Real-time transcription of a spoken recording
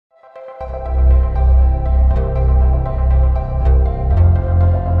Hello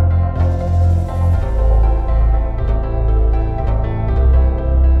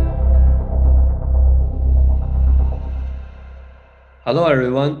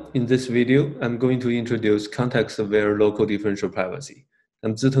everyone, in this video, I'm going to introduce context-aware local differential privacy.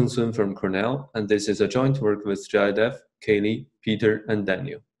 I'm Ziteng from Cornell, and this is a joint work with Jaidev, Kaylee, Peter, and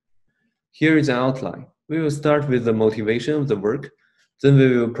Daniel. Here is an outline. We will start with the motivation of the work, then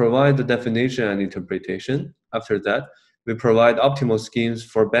we will provide the definition and interpretation. After that, we provide optimal schemes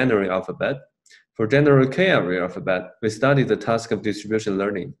for binary alphabet. For general K-array alphabet, we study the task of distribution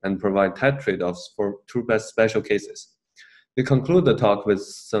learning and provide type trade-offs for two best special cases. We conclude the talk with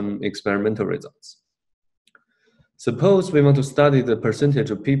some experimental results. Suppose we want to study the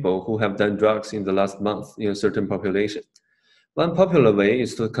percentage of people who have done drugs in the last month in a certain population. One popular way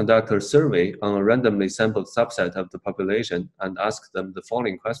is to conduct a survey on a randomly sampled subset of the population and ask them the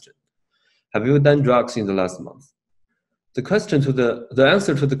following question. Have you done drugs in the last month? The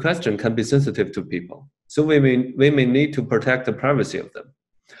answer to the question can be sensitive to people, so we may need to protect the privacy of them.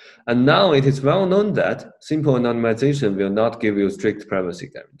 And now it is well known that simple anonymization will not give you strict privacy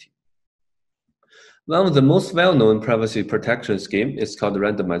guarantee. One of the most well-known privacy protection scheme is called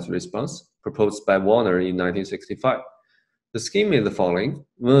randomized response, proposed by Warner in 1965. The scheme is the following.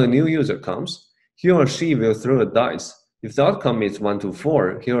 When a new user comes, he or she will throw a dice. If the outcome is 1 to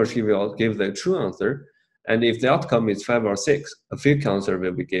 4, he or she will give the true answer. And if the outcome is 5 or 6, a fake answer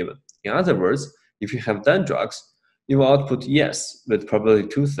will be given. In other words, if you have done drugs, you will output yes with probability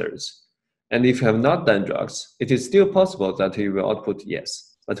 2/3. And if you have not done drugs, it is still possible that you will output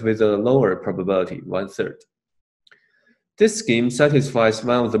yes, but with a lower probability, 1/3. This scheme satisfies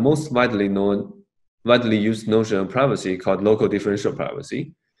one of the most widely used notion of privacy called local differential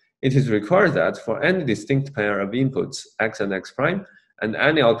privacy. It is required that for any distinct pair of inputs, x and x prime, and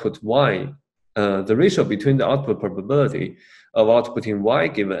any output y, the ratio between the output probability of outputting y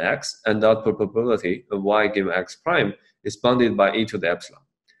given x and the output probability of y given x prime is bounded by e to the epsilon.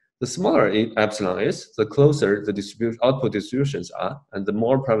 The smaller epsilon is, the closer the output distributions are, and the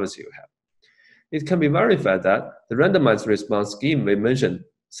more privacy you have. It can be verified that the randomized response scheme we mentioned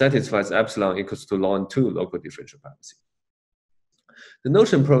satisfies epsilon equals to ln 2 local differential privacy. The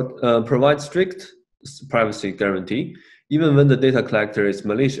notion provides strict privacy guarantee even when the data collector is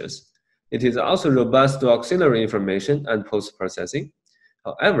malicious. It is also robust to auxiliary information and post-processing.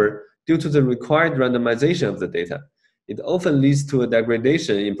 However, due to the required randomization of the data, it often leads to a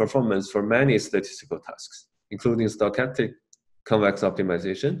degradation in performance for many statistical tasks, including stochastic convex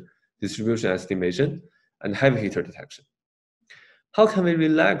optimization, distribution estimation, and heavy hitter detection. How can we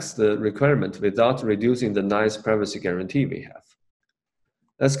relax the requirement without reducing the nice privacy guarantee we have?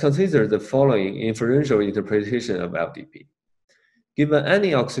 Let's consider the following inferential interpretation of LDP. Given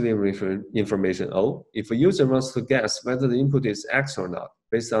any auxiliary information O, if a user wants to guess whether the input is X or not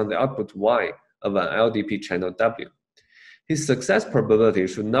based on the output Y of an LDP channel W, his success probability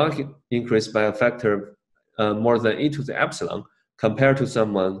should not increase by a factor more than e to the epsilon compared to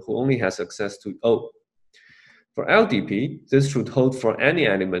someone who only has access to O. For LDP, this should hold for any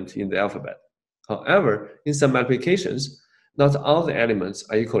element in the alphabet. However, in some applications, not all the elements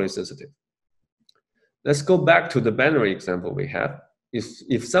are equally sensitive. Let's go back to the binary example we have.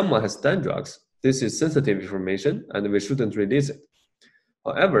 If someone has done drugs, this is sensitive information and we shouldn't release it.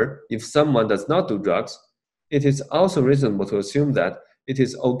 However, if someone does not do drugs, it is also reasonable to assume that it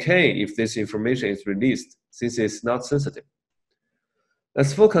is okay if this information is released since it's not sensitive.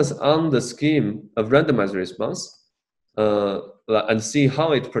 Let's focus on the scheme of randomized response and see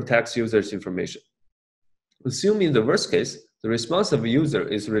how it protects users' information. Assuming the worst case, the response of a user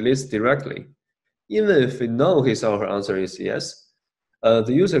is released directly. Even if we know his or her answer is yes,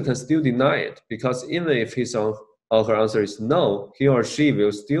 the user can still deny it because even if his or her answer is no, he or she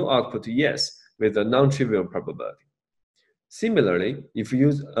will still output yes with a non-trivial probability. Similarly, if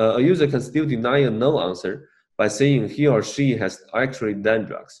a user can still deny a no answer by saying he or she has actually done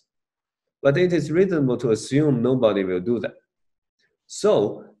drugs. But it is reasonable to assume nobody will do that.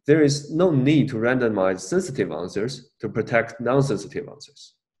 So there is no need to randomize sensitive answers to protect non-sensitive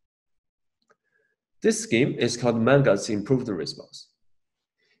answers. This scheme is called Mangat's improved response.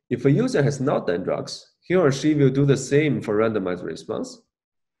 If a user has not done drugs, he or she will do the same for randomized response.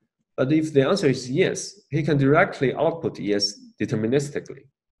 But if the answer is yes, he can directly output yes deterministically.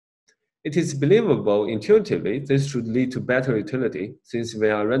 It is believable intuitively this should lead to better utility since we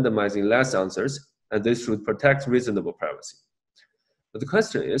are randomizing less answers, and this should protect reasonable privacy. But the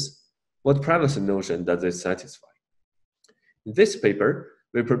question is, what privacy notion does this satisfy? In this paper,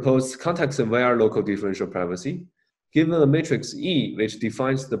 we propose context-aware local differential privacy. Given a matrix E which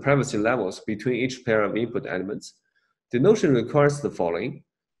defines the privacy levels between each pair of input elements, the notion requires the following.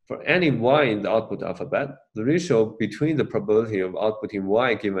 For any y in the output alphabet, the ratio between the probability of outputting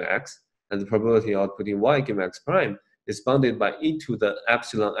y given x and the probability of outputting y given x prime is bounded by e to the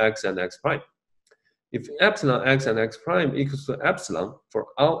epsilon x and x prime. If epsilon x and x prime equals to epsilon for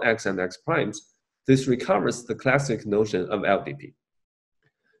all x and x primes, this recovers the classic notion of LDP.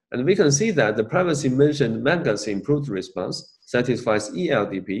 And we can see that the privacy mentioned Mangat's improved response satisfies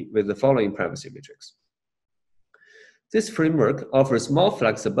ELDP with the following privacy matrix. This framework offers more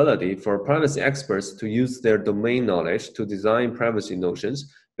flexibility for privacy experts to use their domain knowledge to design privacy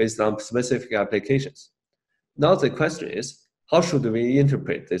notions based on specific applications. Now the question is, how should we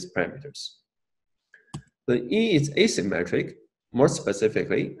interpret these parameters? The E is asymmetric. More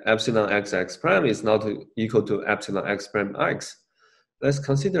specifically, epsilon x x prime is not equal to epsilon x prime x. Let's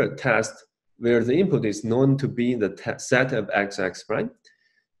consider a test where the input is known to be in the set of x x prime.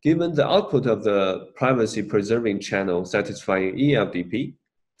 Given the output of the privacy-preserving channel satisfying ELDP,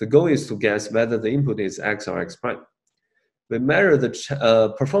 the goal is to guess whether the input is x or x prime. We measure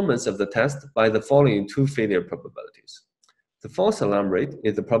the performance of the test by the following two failure probabilities. The false alarm rate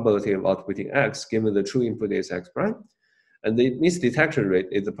is the probability of outputting x given the true input is x prime, and the misdetection rate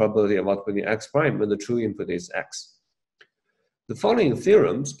is the probability of outputting x prime when the true input is x. The following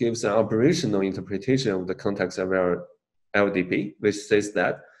theorems gives an operational interpretation of the context-aware LDP, which says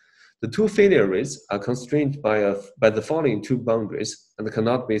that the two failure rates are constrained by the following two boundaries and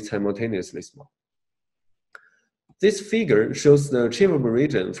cannot be simultaneously small. This figure shows the achievable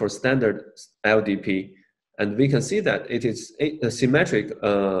region for standard LDP, and we can see that it is symmetric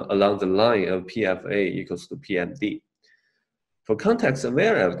along the line of PFA equals to PMD. For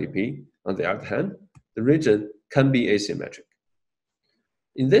context-aware LDP, on the other hand, the region can be asymmetric.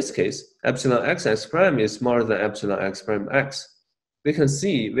 In this case, epsilon x x prime is smaller than epsilon x prime x. We can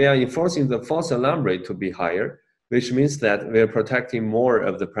see we are enforcing the false alarm rate to be higher, which means that we are protecting more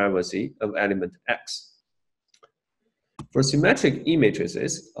of the privacy of element x. For symmetric E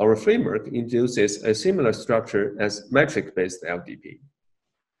matrices, our framework induces a similar structure as metric-based LDP.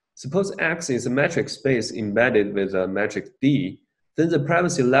 Suppose X is a metric space embedded with a metric D, then the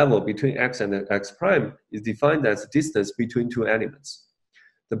privacy level between X and X prime is defined as the distance between two elements.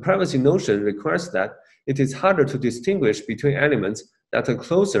 The privacy notion requires that it is harder to distinguish between elements that are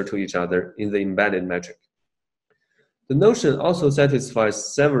closer to each other in the embedded metric. The notion also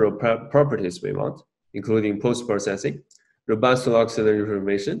satisfies several properties we want, including post-processing, robust auxiliary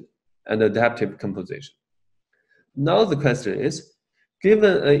information, and adaptive composition. Now the question is,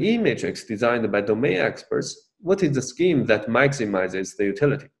 given an E matrix designed by domain experts, what is the scheme that maximizes the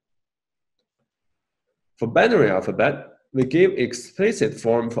utility? For binary alphabet, we give explicit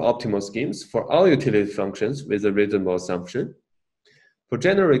form for optimal schemes for all utility functions with a reasonable assumption. For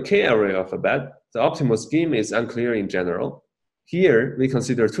general K-array alphabet, the optimal scheme is unclear in general. Here, we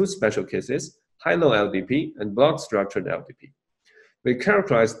consider two special cases, high-low LDP and block-structured LDP. We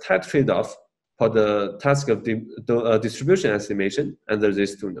characterize tight trade-off for the task of distribution estimation under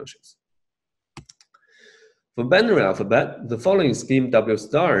these two notions. For binary alphabet, the following scheme W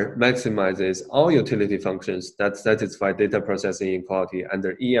star maximizes all utility functions that satisfy data processing inequality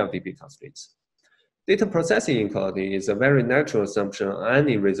under ELDP constraints. Data processing inequality is a very natural assumption on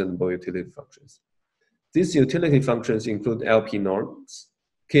any reasonable utility functions. These utility functions include LP norms,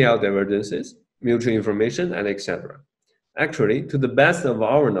 KL divergences, mutual information, and etc. Actually, to the best of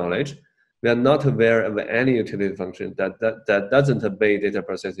our knowledge, we are not aware of any utility function that doesn't obey data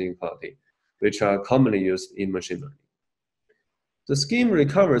processing inequality, which are commonly used in machine learning. The scheme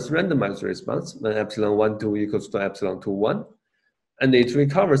recovers randomized response when epsilon 1, 2 equals to epsilon 2, 1, and it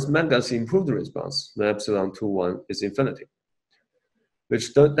recovers Mangat's improved response when epsilon 2, 1 is infinity,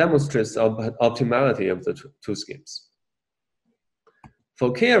 which demonstrates the optimality of the two schemes.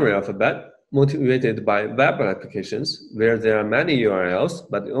 For K-array alphabet, motivated by web applications where there are many URLs,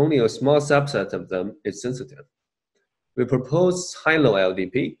 but only a small subset of them is sensitive, we propose high-low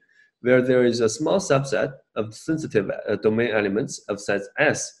LDP, where there is a small subset of sensitive domain elements of size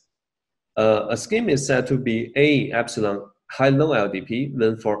S. A scheme is said to be A epsilon high-low LDP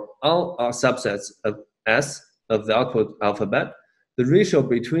when for all subsets of S of the output alphabet, the ratio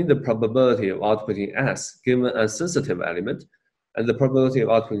between the probability of outputting S given a sensitive element and the probability of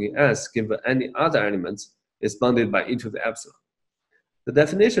outputting S given any other elements is bounded by e to the epsilon. The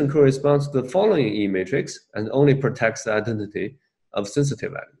definition corresponds to the following E matrix and only protects the identity of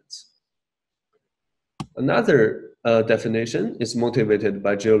sensitive elements. Another definition is motivated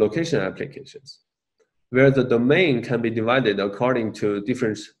by geolocation applications, where the domain can be divided according to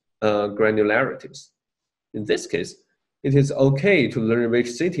different granularities. In this case, it is okay to learn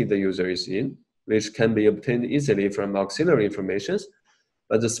which city the user is in, which can be obtained easily from auxiliary information,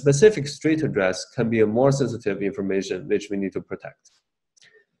 but the specific street address can be a more sensitive information which we need to protect.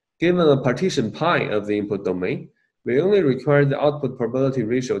 Given a partition pi of the input domain, we only require the output probability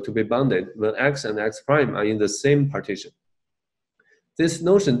ratio to be bounded when x and x prime are in the same partition. This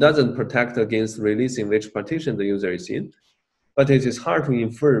notion doesn't protect against releasing which partition the user is in, but it is hard to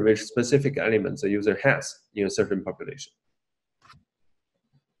infer which specific elements the user has in a certain population.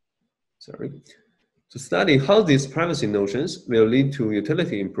 To study how these privacy notions will lead to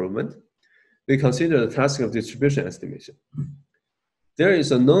utility improvement, we consider the task of distribution estimation. There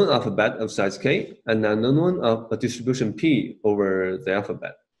is a known alphabet of size k and an unknown one of a distribution p over the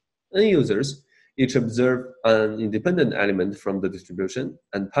alphabet. N users each observe an independent element from the distribution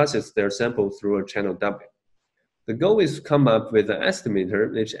and passes their sample through a channel W. The goal is to come up with an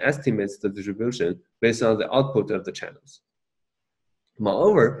estimator which estimates the distribution based on the output of the channels.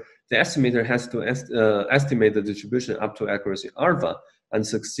 Moreover, the estimator has to estimate the distribution up to accuracy alpha and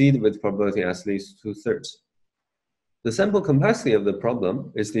succeed with probability at least 2/3. The sample complexity of the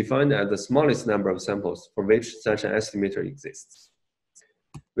problem is defined as the smallest number of samples for which such an estimator exists.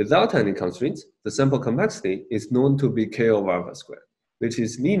 Without any constraints, the sample complexity is known to be k over alpha squared, which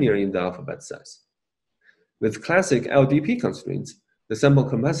is linear in the alphabet size. With classic LDP constraints, the sample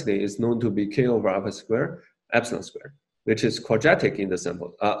complexity is known to be k over alpha squared epsilon squared, which is quadratic in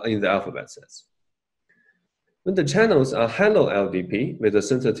the alphabet size. When the channels are hello LDP with a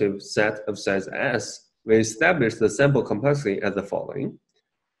sensitive set of size S, we establish the sample complexity as the following.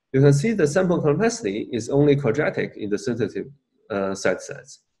 You can see the sample complexity is only quadratic in the sensitive set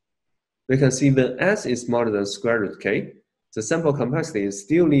size. We can see when S is smaller than square root k, the sample complexity is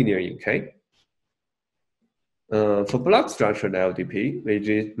still linear in k. For block structured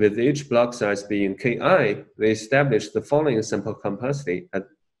LDP, with each block size being ki, we establish the following sample complexity.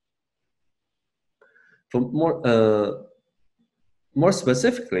 More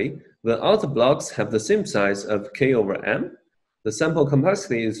specifically, when all the blocks have the same size of k over m, the sample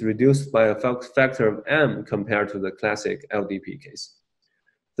complexity is reduced by a factor of m compared to the classic LDP case.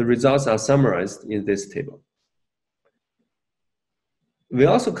 The results are summarized in this table. We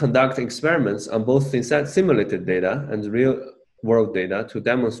also conduct experiments on both simulated data and real-world data to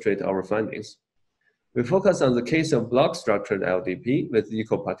demonstrate our findings. We focus on the case of block-structured LDP with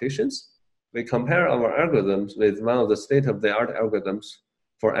equal partitions. We compare our algorithms with one of the state-of-the-art algorithms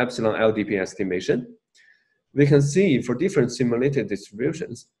for epsilon LDP estimation. We can see for different simulated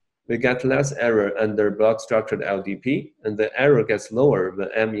distributions, we get less error under block-structured LDP, and the error gets lower when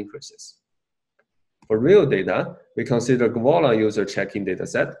m increases. For real data, we consider Gowalla user check-in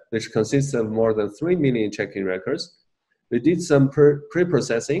dataset, which consists of more than 3 million check-in records. We did some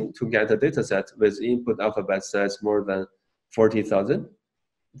pre-processing to get a dataset with input alphabet size more than 40,000.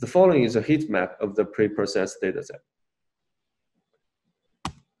 The following is a heat map of the pre-processed dataset.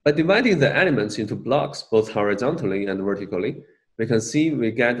 By dividing the elements into blocks, both horizontally and vertically, we can see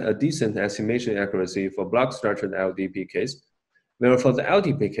we get a decent estimation accuracy for block-structured LDP case, where for the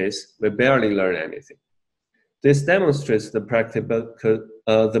LDP case, we barely learn anything. This demonstrates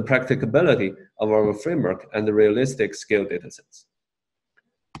the practicability of our framework and the realistic scale datasets.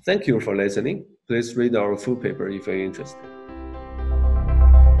 Thank you for listening. Please read our full paper if you're interested.